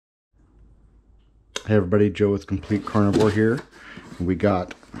Hey everybody, Joe with Complete Carnivore here. We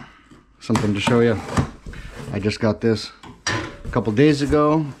got something to show you. I just got this a couple days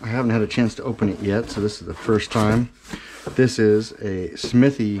ago. I haven't had a chance to open it yet, so this is the first time. This is a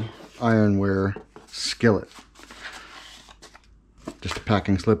Smithey ironware skillet. Just a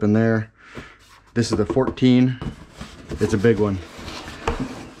packing slip in there. This is the 14. It's a big one.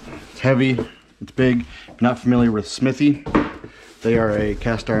 It's heavy, it's big. If you're not familiar with Smithey, they are a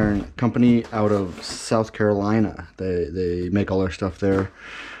cast iron company out of South Carolina. They make all their stuff there.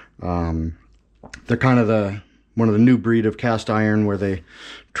 They're kind of one of the new breed of cast iron where they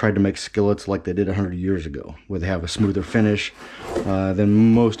tried to make skillets like they did 100 years ago, where they have a smoother finish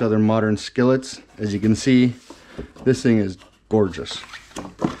than most other modern skillets. As you can see, this thing is gorgeous.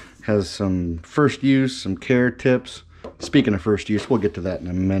 Has some first use, some care tips. Speaking of first use, we'll get to that in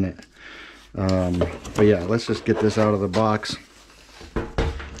a minute. But yeah, let's just get this out of the box.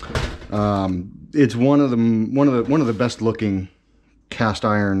 It's one of the best looking cast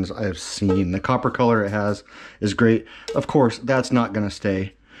irons I have seen. The copper color it has is great. Of course, that's not going to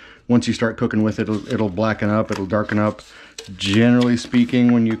stay. Once you start cooking with it, it'll blacken up, it'll darken up. Generally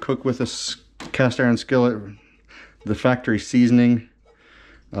speaking, when you cook with a cast iron skillet, the factory seasoning,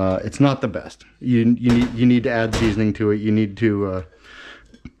 it's not the best. You need to add seasoning to it. You need to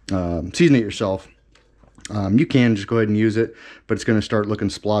season it yourself. You can just go ahead and use it, but it's going to start looking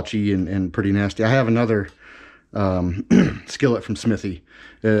splotchy and pretty nasty. I have another skillet from Smithey,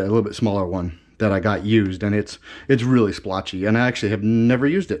 a little bit smaller one that I got used, and it's really splotchy, and I actually have never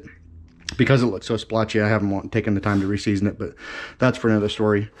used it because it looks so splotchy. I haven't taken the time to reseason it, but that's for another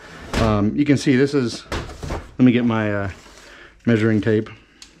story. You can see this is, let me get my measuring tape.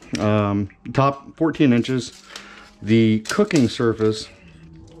 Top 14 inches. The cooking surface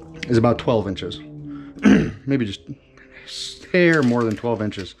is about 12 inches. Maybe just a hair more than 12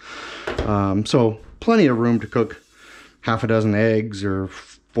 inches. So plenty of room to cook half a dozen eggs or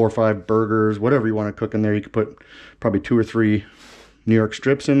 4 or 5 burgers, whatever you want to cook in there. You could put probably 2 or 3 New York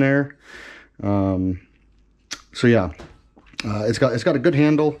strips in there. So yeah, it's got a good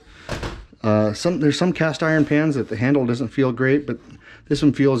handle. There's some cast iron pans that the handle doesn't feel great, but this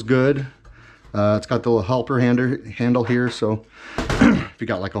one feels good. It's got the little helper handle here, so if you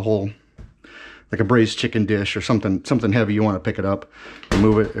got like a braised chicken dish or something heavy, you want to pick it up and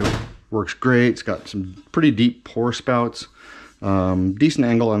move it. It works great. It's got some pretty deep pour spouts, decent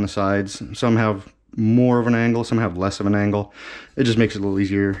angle on the sides. Some have more of an angle, some have less of an angle. It just makes it a little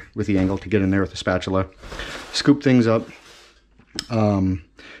easier with the angle to get in there with the spatula. Scoop things up.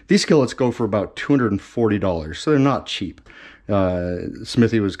 These skillets go for about $240, so they're not cheap.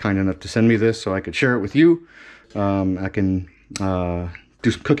 Smithey was kind enough to send me this so I could share it with you. I can do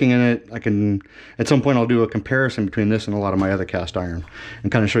some cooking in it. At some point I'll do a comparison between this and a lot of my other cast iron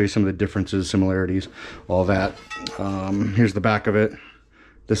and kind of show you some of the differences, similarities, all that. Here's the back of it.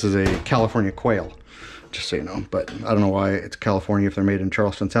 This is a California quail, just so you know, but I don't know why it's California if they're made in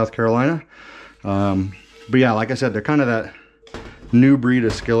Charleston, South Carolina. But yeah, like I said, they're kind of that new breed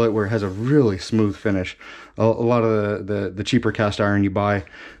of skillet where it has a really smooth finish. A lot of the cheaper cast iron you buy,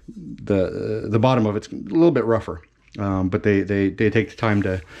 the bottom of it's a little bit rougher. But they take the time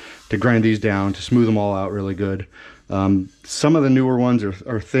to grind these down, to smooth them all out really good. Some of the newer ones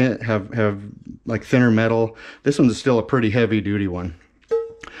are thin, have like thinner metal. This one's still a pretty heavy duty one.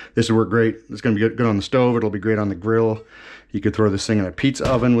 This will work great. It's going to be good on the stove. It'll be great on the grill. You could throw this thing in a pizza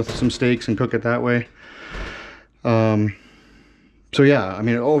oven with some steaks and cook it that way. So yeah, I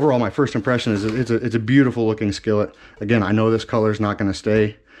mean, overall my first impression is it's a beautiful looking skillet. Again, I know this color is not going to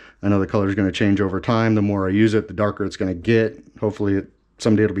stay. I know the color is going to change over time. The more I use it, the darker it's going to get. Hopefully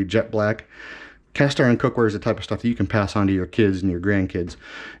someday it'll be jet black. Cast iron cookware is the type of stuff that you can pass on to your kids and your grandkids.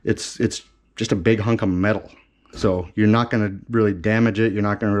 It's just a big hunk of metal. So you're not going to really damage it. You're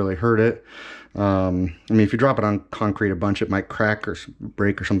not going to really hurt it. I mean, if you drop it on concrete a bunch, it might crack or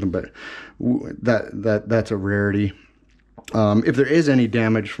break or something, but that's a rarity. If there is any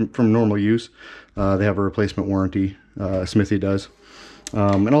damage from normal use, they have a replacement warranty. Smithey does.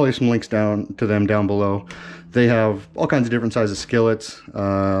 And I'll leave some links down to them down below. They have all kinds of different sizes skillets.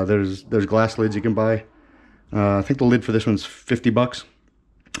 There's glass lids you can buy. I think the lid for this one's 50 bucks.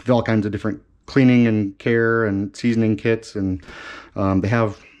 They have all kinds of different cleaning and care and seasoning kits, and they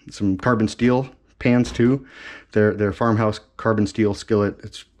have some carbon steel pans too. Their farmhouse carbon steel skillet.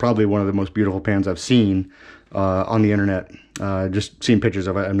 It's probably one of the most beautiful pans I've seen on the internet. Just seen pictures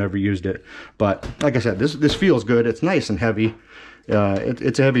of it. I've never used it, but like I said, this feels good. It's nice and heavy.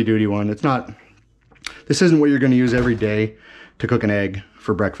 It's a heavy duty one. This isn't what you're going to use every day to cook an egg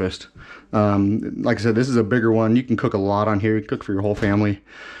for breakfast. Like I said, this is a bigger one. You can cook a lot on here. You can cook for your whole family.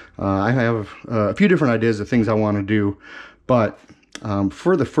 I have a few different ideas of things I want to do, but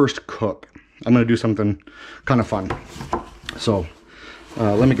for the first cook, I'm going to do something kind of fun. So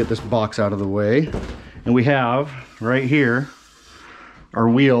let me get this box out of the way. And we have right here our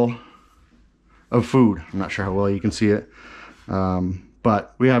wheel of food. I'm not sure how well you can see it.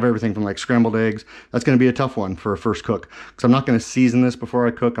 But we have everything from like scrambled eggs. That's going to be a tough one for a first cook, because I'm not going to season this before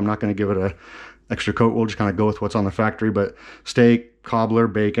I cook. I'm not going to give it a extra coat. We'll just kind of go with what's on the factory. But steak, cobbler,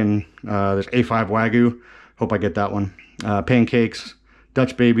 bacon, there's A5 Wagyu. Hope I get that one. Pancakes,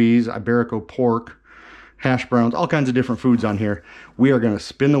 Dutch babies, Iberico pork, hash browns, all kinds of different foods on here. We are going to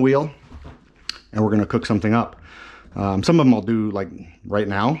spin the wheel and we're going to cook something up. Some of them I'll do like right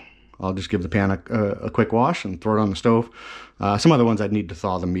now. I'll just give the pan a quick wash and throw it on the stove. Some other ones I'd need to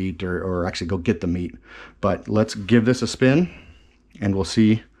thaw the meat or actually go get the meat. But let's give this a spin and we'll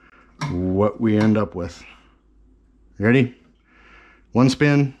see what we end up with. Ready? One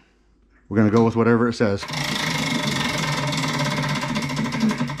spin. We're going to go with whatever it says.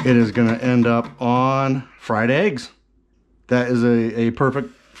 It is going to end up on fried eggs. That is a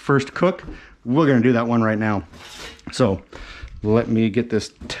perfect first cook. We're going to do that one right now. So let me get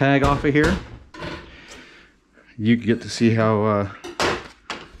this tag off of here. You get to see how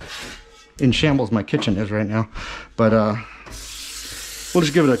in shambles my kitchen is right now. But we'll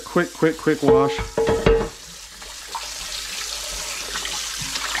just give it a quick wash.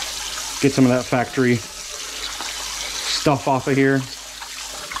 Get some of that factory stuff off of here.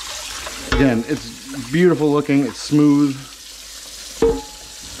 Again, it's beautiful looking, it's smooth.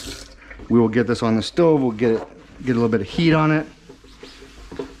 We will get this on the stove, we'll get a little bit of heat on it.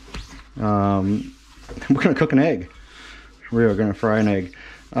 We're gonna cook an egg. We are gonna fry an egg.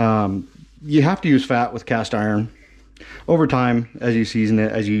 You have to use fat with cast iron. Over time, as you season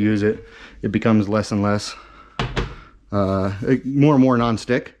it, as you use it, it becomes less and less, more and more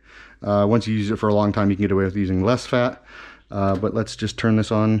non-stick. Once you use it for a long time, you can get away with using less fat. But let's just turn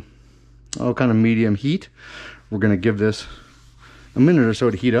this on, kind of medium heat. We're gonna give this a minute or so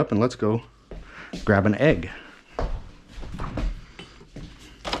to heat up, and let's go grab an egg.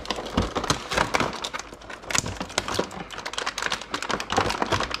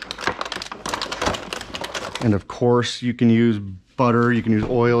 And of course, you can use butter, you can use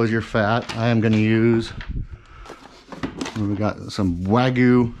oil as your fat. I am going to use, we got some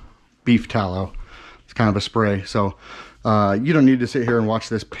Wagyu beef tallow. It's kind of a spray. So you don't need to sit here and watch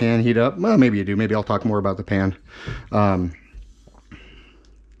this pan heat up. Well, maybe you do. Maybe I'll talk more about the pan. I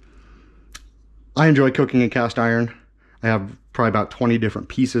enjoy cooking in cast iron. I have probably about 20 different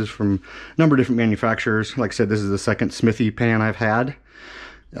pieces from a number of different manufacturers. Like I said, this is the second Smithey pan I've had.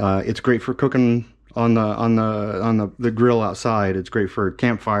 It's great for cooking on the grill outside. It's great for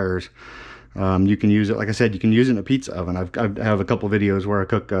campfires. You can use it, like I said, you can use it in a pizza oven. I have a couple videos where I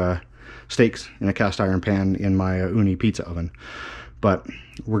cook steaks in a cast iron pan in my Uni pizza oven. But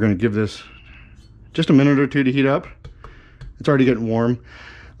we're going to give this just a minute or two to heat up. It's already getting warm.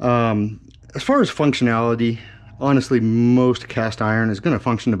 As far as functionality, honestly, most cast iron is going to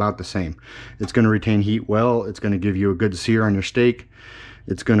function about the same. It's going to retain heat well. It's going to give you a good sear on your steak.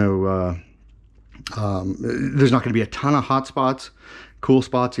 It's going to there's not going to be a ton of hot spots, cool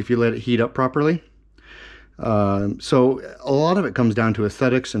spots if you let it heat up properly. So a lot of it comes down to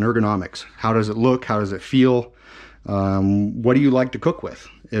aesthetics and ergonomics. How does it look? How does it feel? What do you like to cook with?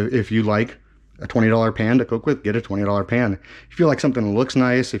 If you like a $20 pan to cook with, get a $20 pan. If you like something that looks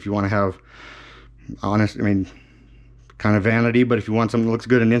nice, if you want to have, kind of vanity, but if you want something that looks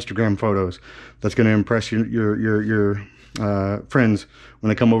good in Instagram photos, that's going to impress your friends when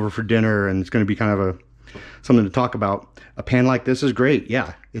they come over for dinner, and it's going to be kind of something to talk about. A pan like this is great.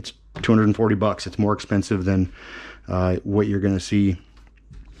 Yeah, it's $240. It's more expensive than what you're going to see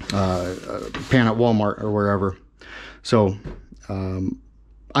a pan at Walmart or wherever. So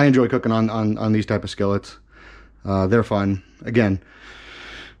I enjoy cooking on these type of skillets. They're fun. Again,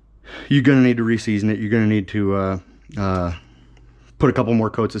 you're going to need to re-season it. You're going to need to put a couple more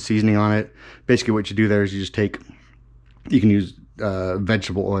coats of seasoning on it. Basically what you do there is you just you can use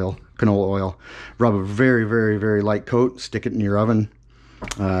vegetable oil, canola oil, rub a very, very, very light coat, stick it in your oven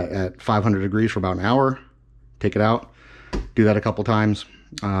at 500 degrees for about an hour, take it out, do that a couple times,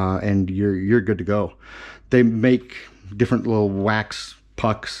 and you're good to go. They make different little wax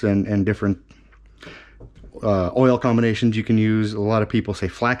pucks and different oil combinations you can use. A lot of people say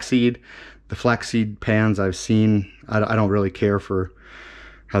flaxseed. The flaxseed pans I've seen, I don't really care for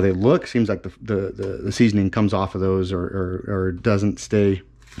how they look. Seems like the seasoning comes off of those or doesn't stay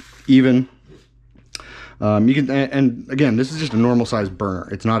even. You can, and again, this is just a normal sized burner.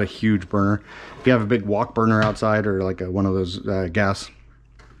 It's not a huge burner. If you have a big wok burner outside, or like one of those gas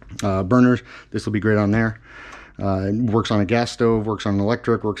burners, this will be great on there. It works on a gas stove, works on an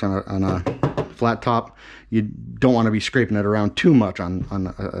electric, works on a flat top. You don't want to be scraping it around too much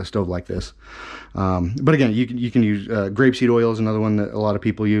on a stove like this. But again, you can use grapeseed oil is another one that a lot of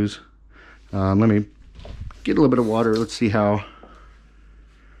people use. Let me get a little bit of water. Let's see how.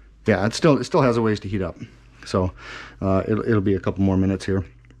 Yeah, it still has a ways to heat up, so it'll be a couple more minutes here.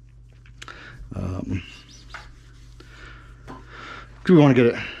 We want to get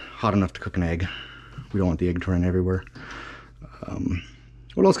it hot enough to cook an egg. We don't want the egg to run everywhere.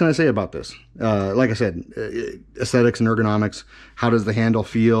 What else can I say about this? Like I said, aesthetics and ergonomics. How does the handle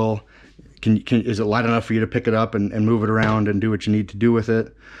feel? Is it light enough for you to pick it up and move it around and do what you need to do with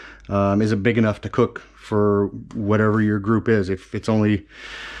it? Is it big enough to cook for whatever your group is? If it's only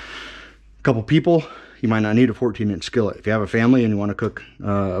a couple people, you might not need a 14-inch skillet. If you have a family and you want to cook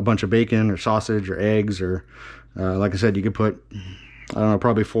a bunch of bacon or sausage or eggs, or like I said, you could put, I don't know,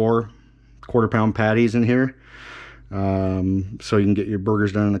 probably 4 quarter-pound patties in here, so you can get your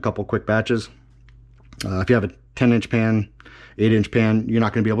burgers done in a couple quick batches. If you have a 10-inch pan, 8-inch pan, you're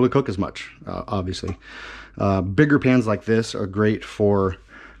not going to be able to cook as much, obviously. Bigger pans like this are great for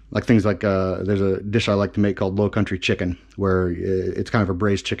like things like there's a dish I like to make called Low Country Chicken, where it's kind of a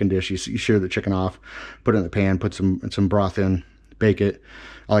braised chicken dish. You shear the chicken off, put it in the pan, put some broth in, bake it.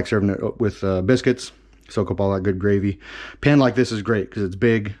 I like serving it with biscuits, soak up all that good gravy. Pan like this is great because it's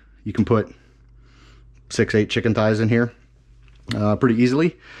big. You can put 6-8 chicken thighs in here pretty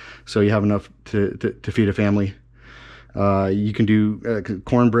easily, so you have enough to feed a family. You can do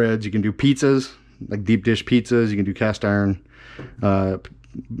cornbreads, you can do pizzas, like deep dish pizzas, you can do cast iron,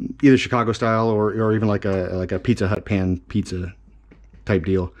 either Chicago style or even like a Pizza Hut pan pizza type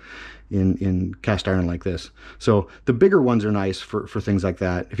deal in cast iron like this. So the bigger ones are nice for things like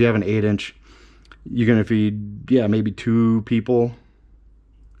that. If you have an 8-inch, you're gonna feed, yeah, maybe 2 people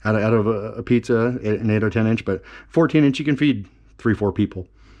out of a pizza, an 8 or 10-inch, but 14-inch you can feed 3-4 people,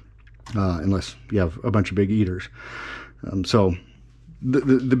 unless you have a bunch of big eaters. So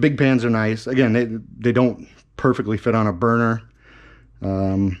the big pans are nice. Again, they don't perfectly fit on a burner.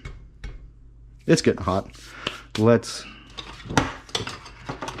 It's getting hot. Let's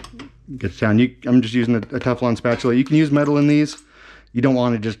get it down. I'm just using a Teflon spatula. You can use metal in these. You don't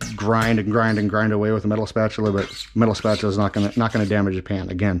want to just grind away with a metal spatula, but metal spatula is not gonna damage the pan.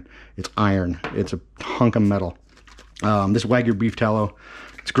 Again, it's iron. It's a hunk of metal. This Wagyu beef tallow,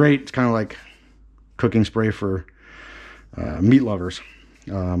 it's great. It's kind of like cooking spray for meat lovers.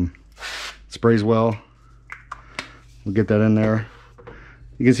 Sprays well. We'll get that in there.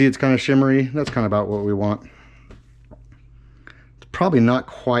 You can see it's kind of shimmery. That's kind of about what we want. It's probably not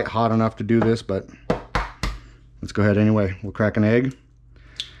quite hot enough to do this, but let's go ahead anyway. We'll crack an egg.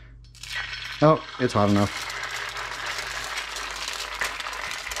 Oh, it's hot enough.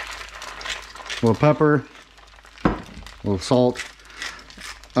 A little pepper, a little salt.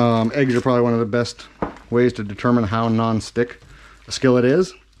 Eggs are probably one of the best ways to determine how non-stick a skillet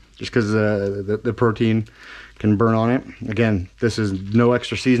is, just because the protein can burn on it. Again, this is no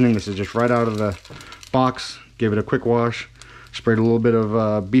extra seasoning. This is just right out of the box. Gave it a quick wash. Sprayed a little bit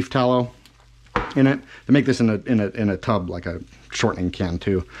of beef tallow in it. They make this in a tub, like a shortening can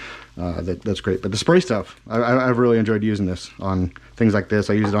too. That's great. But the spray stuff, I've really enjoyed using this on things like this.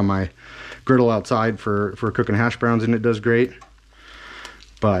 I use it on my griddle outside for cooking hash browns, and it does great.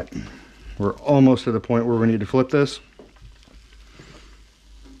 But we're almost to the point where we need to flip this.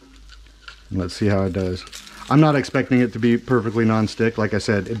 Let's see how it does. I'm not expecting it to be perfectly non-stick. Like I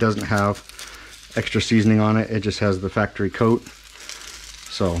said, it doesn't have extra seasoning on it. It just has the factory coat.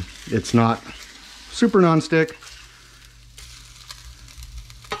 So it's not super non-stick.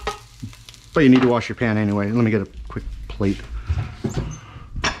 But you need to wash your pan anyway. Let me get a quick plate.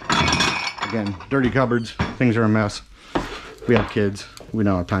 Again, dirty cupboards. Things are a mess. We have kids. We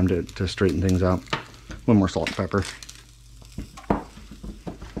don't have time to straighten things out. A little more salt and pepper.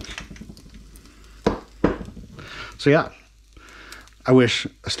 So yeah, I wish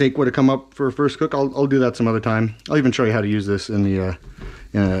a steak would have come up for a first cook. I'll do that some other time. I'll even show you how to use this in the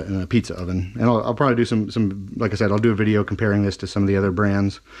in a pizza oven, and I'll probably do some, like I said, I'll do a video comparing this to some of the other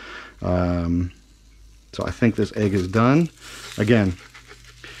brands. So I think this egg is done. Again,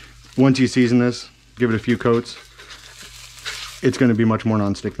 once you season this, give it a few coats, it's going to be much more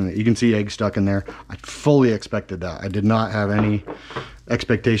non-stick than that. You can see egg stuck in there. I fully expected that. I did not have any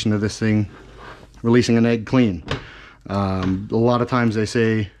expectation of this thing releasing an egg clean. A lot of times they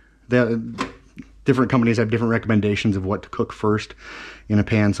say that different companies have different recommendations of what to cook first in a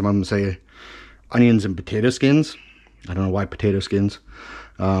pan. Some of them say onions and potato skins. I don't know why potato skins.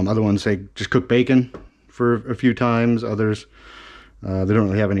 Other ones say just cook bacon for a few times. Others, they don't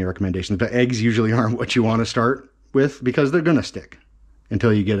really have any recommendations. But eggs usually aren't what you want to start with because they're going to stick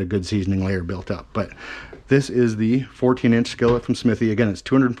until you get a good seasoning layer built up. But this is the 14-inch skillet from Smithey. Again, it's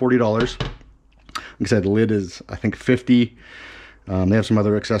 $240. Like I said, the lid is, I think, $50. They have some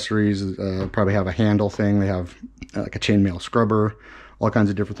other accessories. Probably have a handle thing. They have like a chainmail scrubber, all kinds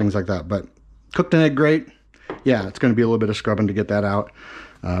of different things like that. But cooked an egg great. Yeah, it's going to be a little bit of scrubbing to get that out,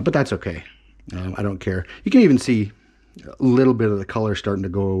 but that's okay. I don't care. You can even see a little bit of the color starting to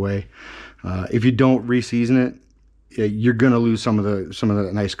go away. If you don't re-season it, you're going to lose some of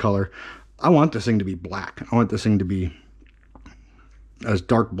the nice color. I want this thing to be black. I want this thing to be as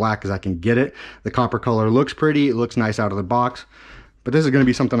dark black as I can get it. The copper color looks pretty. It looks nice out of the box, but this is going to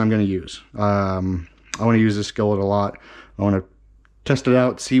be something I'm going to use. I want to use this skillet a lot. I want to test it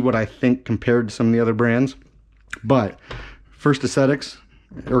out, see what I think compared to some of the other brands. But first, aesthetics,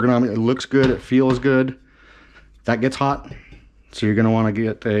 ergonomic, it looks good, it feels good. That gets hot, so you're going to want to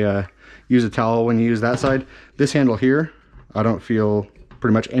get a use a towel when you use that side. This handle here, I don't feel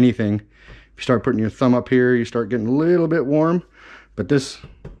pretty much anything. If you start putting your thumb up here, you start getting a little bit warm, but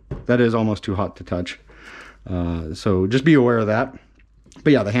that is almost too hot to touch. So just be aware of that.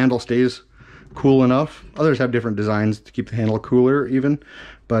 But yeah, the handle stays cool enough. Others have different designs to keep the handle cooler even,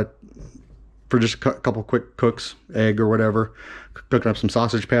 but for just a couple quick cooks, egg or whatever, cooking up some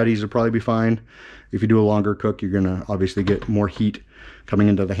sausage patties would probably be fine. If you do a longer cook, you're gonna obviously get more heat coming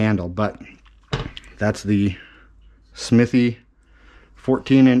into the handle. But that's the Smithey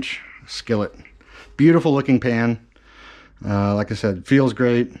 14-inch skillet. Beautiful looking pan. Like I said, feels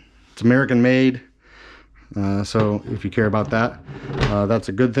great. It's American made. So if you care about that, that's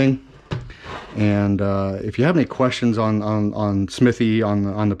a good thing. And if you have any questions on Smithey,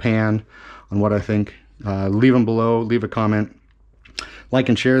 on the pan, on what I think, leave them below, leave a comment. Like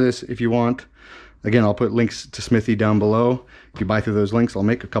and share this if you want. Again, I'll put links to Smithey down below. If you buy through those links, I'll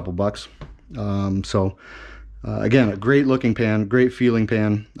make a couple bucks. Again, a great looking pan, great feeling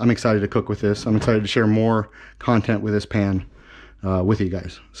pan. I'm excited to cook with this. I'm excited to share more content with this pan with you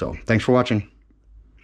guys. So thanks for watching.